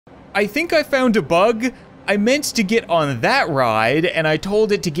I think I found a bug. I meant to get on that ride, and I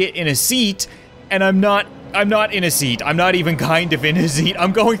told it to get in a seat, and I'm not in a seat. I'm not even kind of in a seat.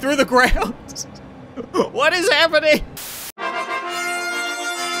 I'm going through the ground. What is happening?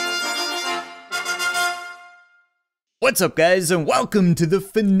 What's up, guys, and welcome to the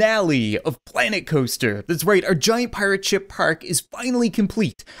finale of Planet Coaster. That's right, our giant pirate ship park is finally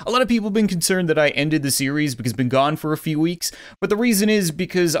complete. A lot of people have been concerned that I ended the series because I've been gone for a few weeks, but the reason is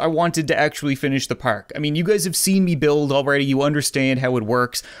because I wanted to actually finish the park. I mean, you guys have seen me build already, you understand how it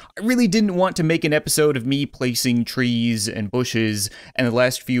works. I really didn't want to make an episode of me placing trees and bushes and the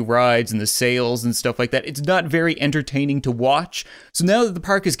last few rides and the sails and stuff like that. It's not very entertaining to watch, so now that the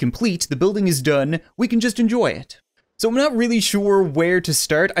park is complete, the building is done, we can just enjoy it. So I'm not really sure where to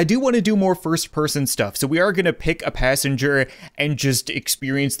start. I do want to do more first-person stuff, so we are going to pick a passenger and just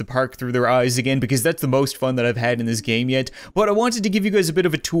experience the park through their eyes again, because that's the most fun that I've had in this game yet. But I wanted to give you guys a bit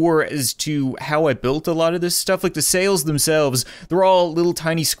of a tour as to how I built a lot of this stuff. Like the sails themselves, they're all little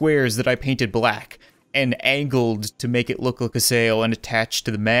tiny squares that I painted black and angled to make it look like a sail and attached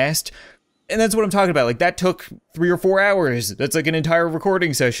to the mast. And that's what I'm talking about. Like, that took 3 or 4 hours. That's like an entire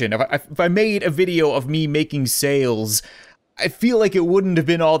recording session. If I made a video of me making sails, I feel like it wouldn't have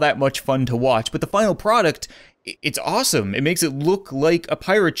been all that much fun to watch. But the final product, it's awesome. It makes it look like a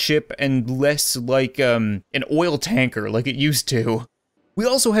pirate ship and less like an oil tanker like it used to. We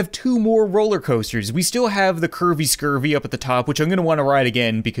also have 2 more roller coasters. We still have the Curvy Scurvy up at the top, which I'm going to want to ride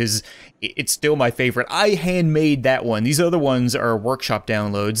again because it's still my favorite. I handmade that one. These other ones are workshop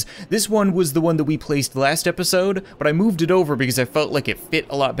downloads. This one was the one that we placed last episode, but I moved it over because I felt like it fit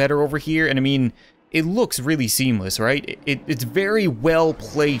a lot better over here. And I mean, it looks really seamless, right? It's very well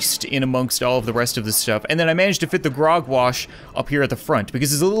placed in amongst all of the rest of the stuff. And then I managed to fit the grog wash up here at the front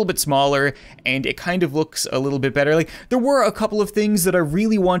because it's a little bit smaller and it kind of looks a little bit better. Like, there were a couple of things that I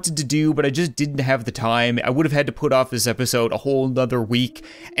really wanted to do, but I just didn't have the time. I would have had to put off this episode a whole nother week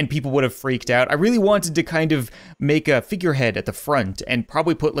and people would have freaked out. I really wanted to kind of make a figurehead at the front and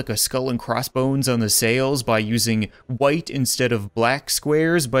probably put like a skull and crossbones on the sails by using white instead of black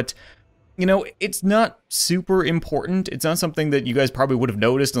squares, but you know, it's not super important. It's not something that you guys probably would have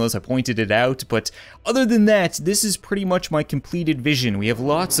noticed unless I pointed it out. But other than that, this is pretty much my completed vision. We have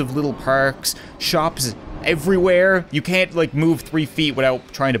lots of little parks, shops everywhere. You can't, like, move 3 feet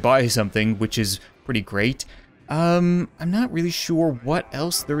without trying to buy something, which is pretty great. I'm not really sure what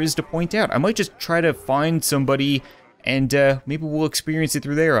else there is to point out. I might just try to find somebody and maybe we'll experience it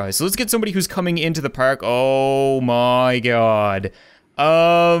through their eyes. So let's get somebody who's coming into the park. Oh my god.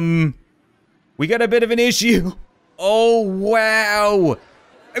 We got a bit of an issue. Oh, wow.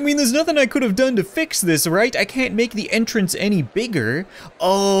 I mean, there's nothing I could have done to fix this, right? I can't make the entrance any bigger.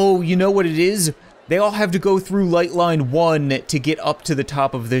 Oh, you know what it is? They all have to go through light line 1 to get up to the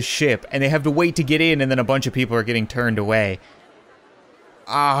top of this ship, and they have to wait to get in, and then a bunch of people are getting turned away.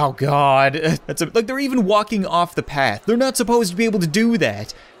 Oh, God. Like, they're even walking off the path. They're not supposed to be able to do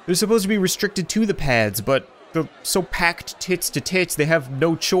that. They're supposed to be restricted to the paths, but they're so packed tits to tits, they have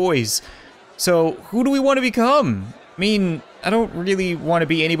no choice. So, who do we want to become? I mean, I don't really want to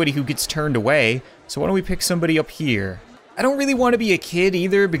be anybody who gets turned away, so why don't we pick somebody up here? I don't really want to be a kid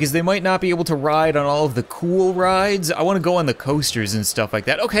either, because they might not be able to ride on all of the cool rides. I want to go on the coasters and stuff like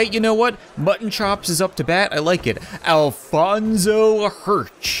that. Okay, you know what? Mutton Chops is up to bat. I like it. Alfonso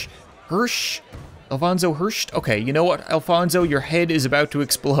Hirsch. Alfonso Hirsch? Okay, you know what, Alfonso? Your head is about to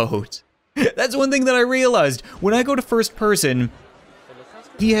explode. That's one thing that I realized. When I go to first person,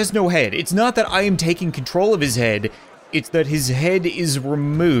 he has no head. It's not that I am taking control of his head, it's that his head is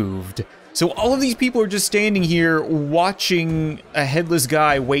removed. So all of these people are just standing here watching a headless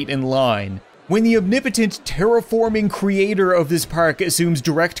guy wait in line. When the omnipotent terraforming creator of this park assumes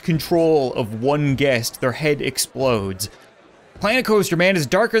direct control of one guest, their head explodes. Planet Coaster, man, is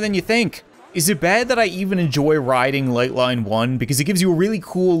darker than you think. Is it bad that I even enjoy riding Light Line 1? Because it gives you a really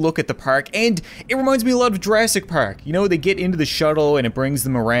cool look at the park, and it reminds me a lot of Jurassic Park. You know, they get into the shuttle and it brings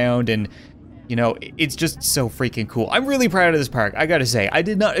them around, and, you know, it's just so freaking cool. I'm really proud of this park, I gotta say. I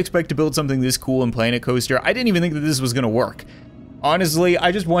did not expect to build something this cool in Planet Coaster. I didn't even think that this was gonna work. Honestly,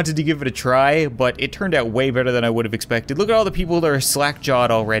 I just wanted to give it a try, but it turned out way better than I would have expected. Look at all the people that are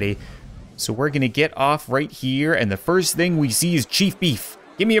slack-jawed already. So we're gonna get off right here, and the first thing we see is Chief Beef.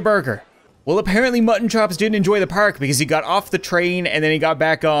 Give me a burger. Well, apparently Mutton Chops didn't enjoy the park because he got off the train and then he got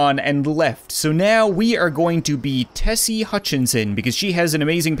back on and left. So now we are going to be Tessie Hutchinson because she has an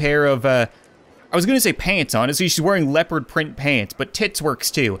amazing pair of, I was gonna say pants, honestly. She's wearing leopard print pants, but tits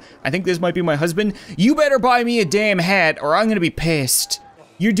works too. I think this might be my husband. You better buy me a damn hat or I'm gonna be pissed.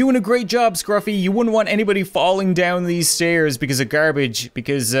 You're doing a great job, Scruffy. You wouldn't want anybody falling down these stairs because of garbage,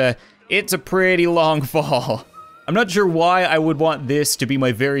 because it's a pretty long fall. I'm not sure why I would want this to be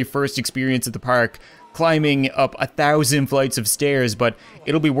my very first experience at the park, climbing up 1,000 flights of stairs, but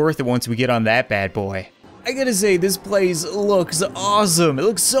it'll be worth it once we get on that bad boy. I gotta say, this place looks awesome. It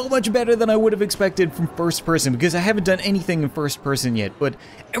looks so much better than I would have expected from first person, because I haven't done anything in first person yet, but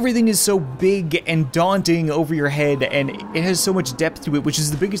everything is so big and daunting over your head, and it has so much depth to it, which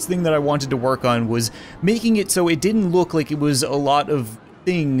is the biggest thing that I wanted to work on, was making it so it didn't look like it was a lot of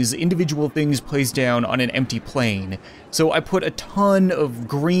things, individual things placed down on an empty plane. So I put a ton of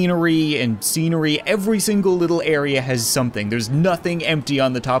greenery and scenery. Every single little area has something. There's nothing empty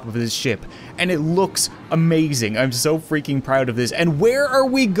on the top of this ship, and it looks amazing. I'm so freaking proud of this. And where are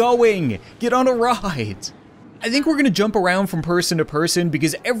we going? Get on a ride. I think we're gonna jump around from person to person,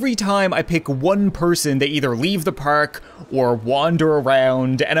 because every time I pick one person, they either leave the park or wander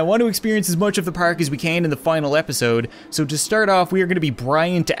around, and I want to experience as much of the park as we can in the final episode. So to start off, we are gonna be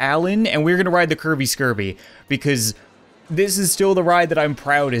Bryant Allen, and we're gonna ride the Kirby Skirby, because this is still the ride that I'm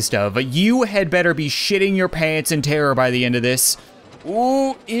proudest of. You had better be shitting your pants in terror by the end of this.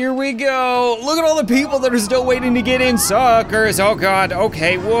 Ooh, here we go. Look at all the people that are still waiting to get in. Suckers, oh God,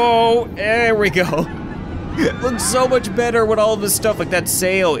 okay, whoa, there we go. It looks so much better with all of this stuff. Like, that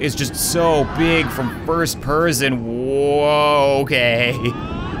sail is just so big from first person. Whoa, okay.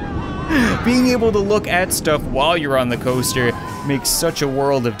 Being able to look at stuff while you're on the coaster makes such a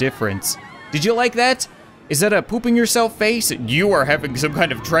world of difference. Did you like that? Is that a pooping yourself face? You are having some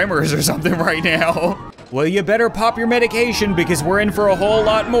kind of tremors or something right now. Well, you better pop your medication, because we're in for a whole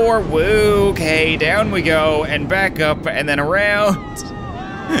lot more. Woo, okay, down we go, and back up, and then around.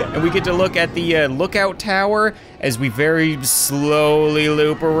 And we get to look at the lookout tower as we very slowly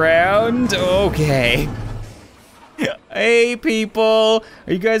loop around. Okay. Hey people,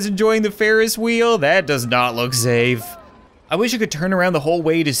 are you guys enjoying the Ferris wheel? That does not look safe. I wish I could turn around the whole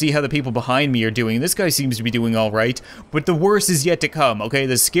way to see how the people behind me are doing. This guy seems to be doing all right, but the worst is yet to come, okay?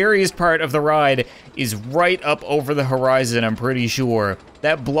 The scariest part of the ride is right up over the horizon, I'm pretty sure.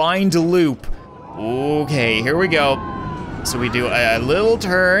 That blind loop. Okay, here we go. So we do a little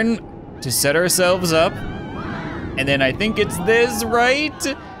turn to set ourselves up, and then I think it's this,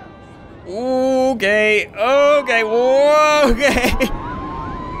 right? Okay, okay, whoa, okay.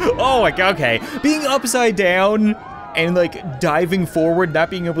 Oh my God, okay. Being upside down and like diving forward,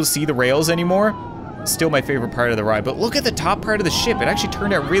 not being able to see the rails anymore, still my favorite part of the ride. But look at the top part of the ship. It actually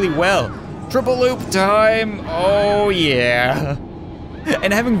turned out really well. Triple loop time, oh yeah.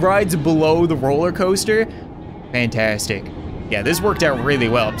 And having rides below the roller coaster, fantastic. Yeah, this worked out really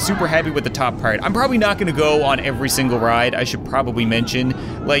well. I'm super happy with the top part. I'm probably not gonna go on every single ride, I should probably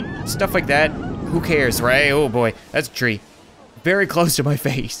mention. Like, stuff like that, who cares, right? Oh boy, that's a tree. Very close to my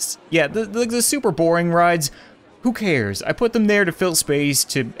face. Yeah, the super boring rides, who cares? I put them there to fill space,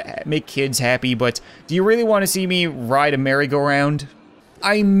 to make kids happy, but do you really wanna see me ride a merry-go-round?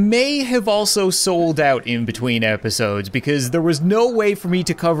 I may have also sold out in between episodes, because there was no way for me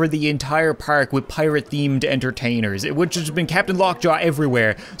to cover the entire park with pirate-themed entertainers. It would just have been Captain Lockjaw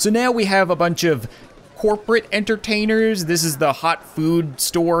everywhere. So now we have a bunch of corporate entertainers. This is the hot food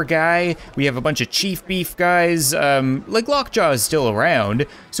store guy. We have a bunch of Chief Beef guys. Like, Lockjaw is still around,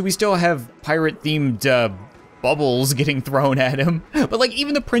 so we still have pirate-themed bubbles getting thrown at him. But like,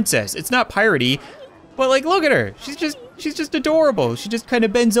 even the princess, it's not piratey, but like, look at her. She's just adorable. She just kind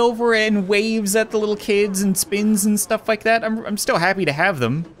of bends over and waves at the little kids and spins and stuff like that. I'm still happy to have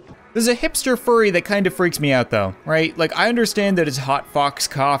them. There's a hipster furry that kind of freaks me out though, right? Like, I understand that it's Hot Fox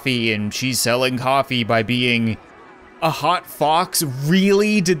Coffee and she's selling coffee by being a hot fox.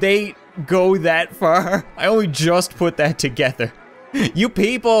 Really? Did they go that far? I only just put that together. You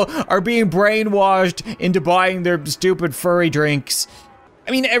people are being brainwashed into buying their stupid furry drinks. I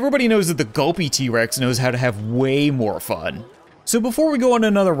mean, everybody knows that the Gulpy T-Rex knows how to have way more fun. So before we go on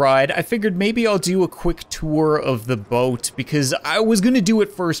another ride, I figured maybe I'll do a quick tour of the boat, because I was gonna do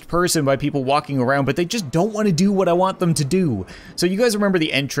it first person by people walking around, but they just don't want to do what I want them to do. So you guys remember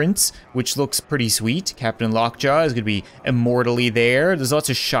the entrance, which looks pretty sweet. Captain Lockjaw is gonna be immortally there. There's lots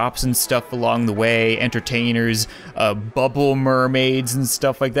of shops and stuff along the way, entertainers, bubble mermaids and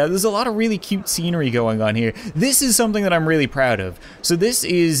stuff like that. There's a lot of really cute scenery going on here. This is something that I'm really proud of. So this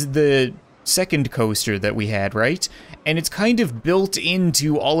is the second coaster that we had, right? And it's kind of built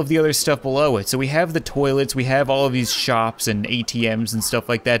into all of the other stuff below it. So we have the toilets, we have all of these shops and ATMs and stuff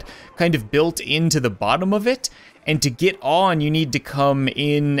like that kind of built into the bottom of it. And to get on, you need to come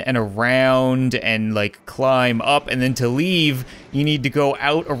in and around and like climb up, and then to leave, you need to go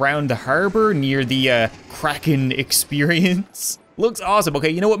out around the harbor near the Kraken experience. Looks awesome.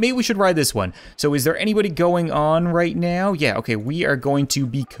 Okay, you know what? Maybe we should ride this one. So is there anybody going on right now? Yeah, okay, we are going to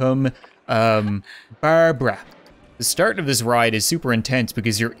become, Barbara. The start of this ride is super intense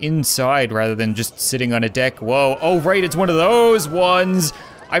because you're inside rather than just sitting on a deck. Whoa, oh right, it's one of those ones.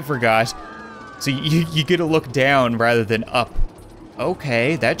 I forgot. So you get to look down rather than up.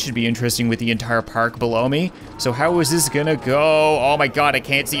 Okay, that should be interesting with the entire park below me. So how is this gonna go? Oh my god, I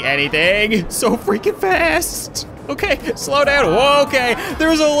can't see anything. So freaking fast. Okay, slow down. Whoa, okay,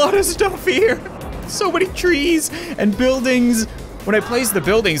 there's a lot of stuff here. So many trees and buildings. When I placed the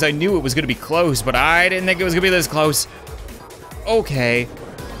buildings, I knew it was gonna be close, but I didn't think it was gonna be this close. Okay,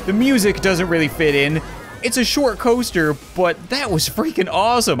 the music doesn't really fit in. It's a short coaster, but that was freaking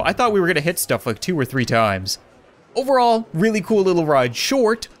awesome. I thought we were gonna hit stuff like 2 or 3 times. Overall, really cool little ride.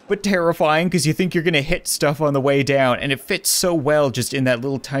 Short, but terrifying because you think you're gonna hit stuff on the way down, and it fits so well just in that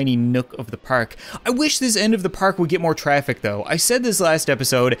little tiny nook of the park. I wish this end of the park would get more traffic though. I said this last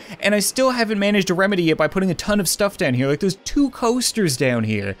episode, and I still haven't managed to remedy it by putting a ton of stuff down here. Like there's 2 coasters down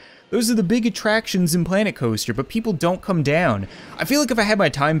here. Those are the big attractions in Planet Coaster, but people don't come down. I feel like if I had my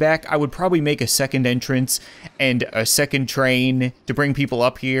time back, I would probably make a second entrance and a second train to bring people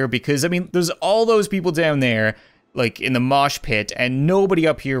up here because, I mean, there's all those people down there like in the mosh pit and nobody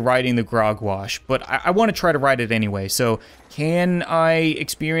up here riding the grog wash, but I want to try to ride it anyway. So can I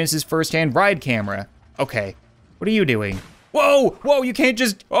experience this firsthand? Ride camera. Okay, what are you doing? Whoa, whoa, you can't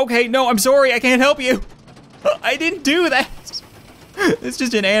just, okay, no, I'm sorry, I can't help you. I didn't do that. It's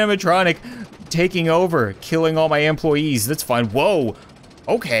just an animatronic taking over, killing all my employees. That's fine. Whoa,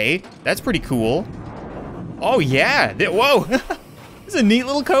 okay, that's pretty cool. Oh yeah, whoa, this is a neat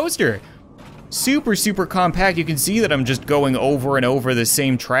little coaster. Super, super compact. You can see that I'm just going over and over the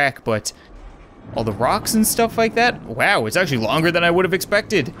same track, but all the rocks and stuff like that, wow, it's actually longer than I would have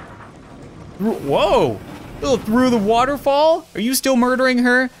expected. Whoa, little through the waterfall? Are you still murdering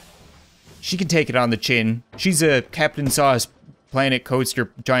her? She can take it on the chin. She's a CaptainSauce Planet Coaster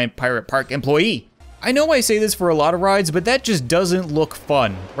Giant Pirate Park employee. I know I say this for a lot of rides, but that just doesn't look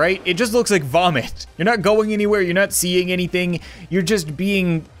fun, right? It just looks like vomit. You're not going anywhere, you're not seeing anything, you're just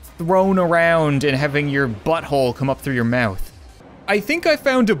being thrown around and having your butthole come up through your mouth. I think I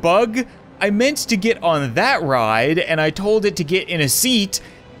found a bug. I meant to get on that ride and I told it to get in a seat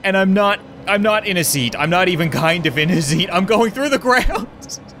and I'm not in a seat. I'm not even kind of in a seat. I'm going through the ground.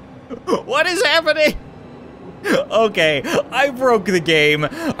 What is happening? Okay, I broke the game.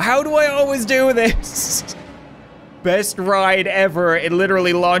 How do I always do this? Best ride ever. It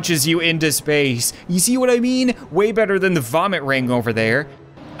literally launches you into space. You see what I mean? Way better than the vomit ring over there.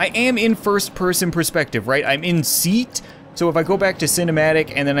 I am in first person perspective, right? I'm in seat, so if I go back to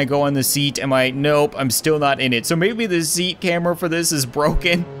cinematic and then I go on the seat, nope, I'm still not in it. So maybe the seat camera for this is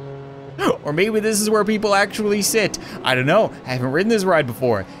broken. Or maybe this is where people actually sit. I don't know, I haven't ridden this ride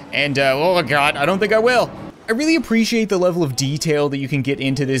before. And, oh god, I don't think I will. I really appreciate the level of detail that you can get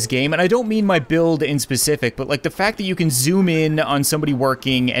into this game, and I don't mean my build in specific, but like the fact that you can zoom in on somebody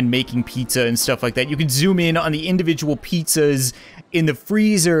working and making pizza and stuff like that. You can zoom in on the individual pizzas in the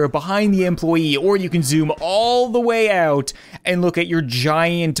freezer behind the employee, or you can zoom all the way out and look at your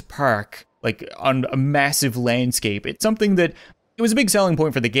giant park, like on a massive landscape. It's something that it was a big selling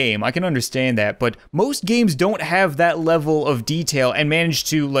point for the game, I can understand that, but most games don't have that level of detail and manage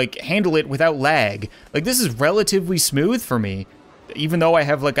to like handle it without lag. Like this is relatively smooth for me, even though I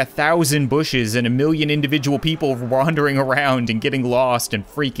have like 1,000 bushes and 1,000,000 individual people wandering around and getting lost and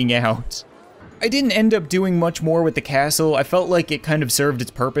freaking out. I didn't end up doing much more with the castle. I felt like it kind of served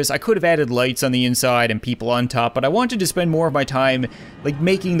its purpose. I could have added lights on the inside and people on top, but I wanted to spend more of my time like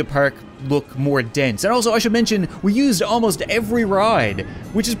making the park look more dense. And also I should mention, we used almost every ride,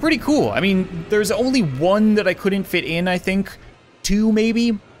 which is pretty cool. I mean, there's only one that I couldn't fit in, I think. 2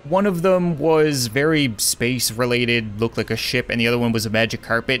 maybe? One of them was very space related, looked like a ship, and the other one was a magic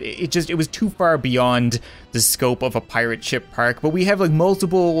carpet. It was too far beyond the scope of a pirate ship park, but we have like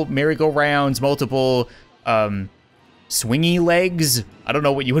multiple merry-go-rounds, multiple swingy legs. I don't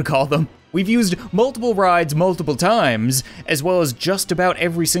know what you would call them. We've used multiple rides multiple times, as well as just about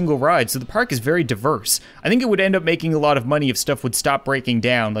every single ride, so the park is very diverse. I think it would end up making a lot of money if stuff would stop breaking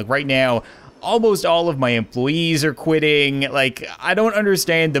down. Like right now, almost all of my employees are quitting. Like, I don't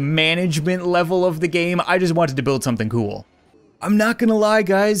understand the management level of the game. I just wanted to build something cool. I'm not gonna lie,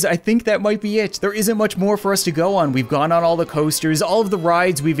 guys, I think that might be it. There isn't much more for us to go on. We've gone on all the coasters, all of the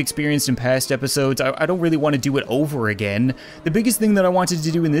rides we've experienced in past episodes. I don't really want to do it over again. The biggest thing that I wanted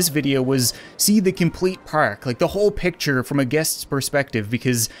to do in this video was see the complete park, like the whole picture from a guest's perspective,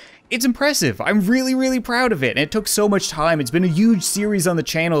 because it's impressive. I'm really, really proud of it, and it took so much time. It's been a huge series on the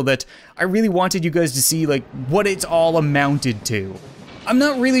channel that I really wanted you guys to see, like, what it's all amounted to. I'm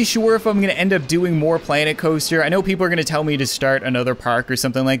not really sure if I'm gonna end up doing more Planet Coaster. I know people are gonna tell me to start another park or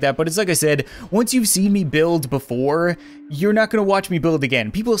something like that, but it's like I said, once you've seen me build before, you're not gonna watch me build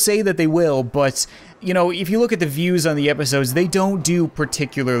again. People say that they will, but, you know, if you look at the views on the episodes, they don't do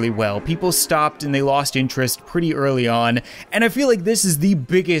particularly well. People stopped and they lost interest pretty early on, and I feel like this is the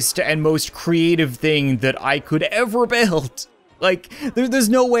biggest and most creative thing that I could ever build. Like, there's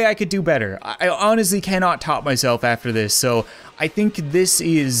no way I could do better. I honestly cannot top myself after this, so I think this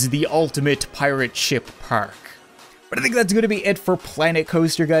is the ultimate pirate ship park. But I think that's going to be it for Planet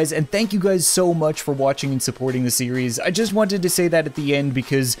Coaster, guys, and thank you guys so much for watching and supporting the series. I just wanted to say that at the end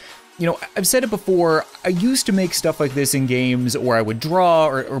because, you know, I've said it before, I used to make stuff like this in games, or I would draw,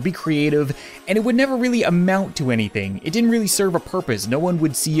 or be creative, and it would never really amount to anything. It didn't really serve a purpose. No one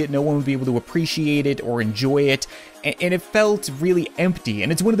would see it, no one would be able to appreciate it or enjoy it, and it felt really empty.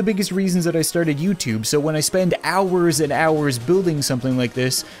 And it's one of the biggest reasons that I started YouTube, so when I spend hours and hours building something like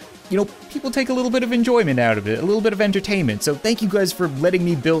this, you know, people take a little bit of enjoyment out of it, a little bit of entertainment. So thank you guys for letting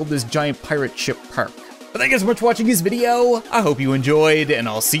me build this giant pirate ship park. But thank you so much for watching this video. I hope you enjoyed, and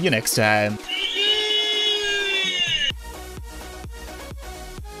I'll see you next time.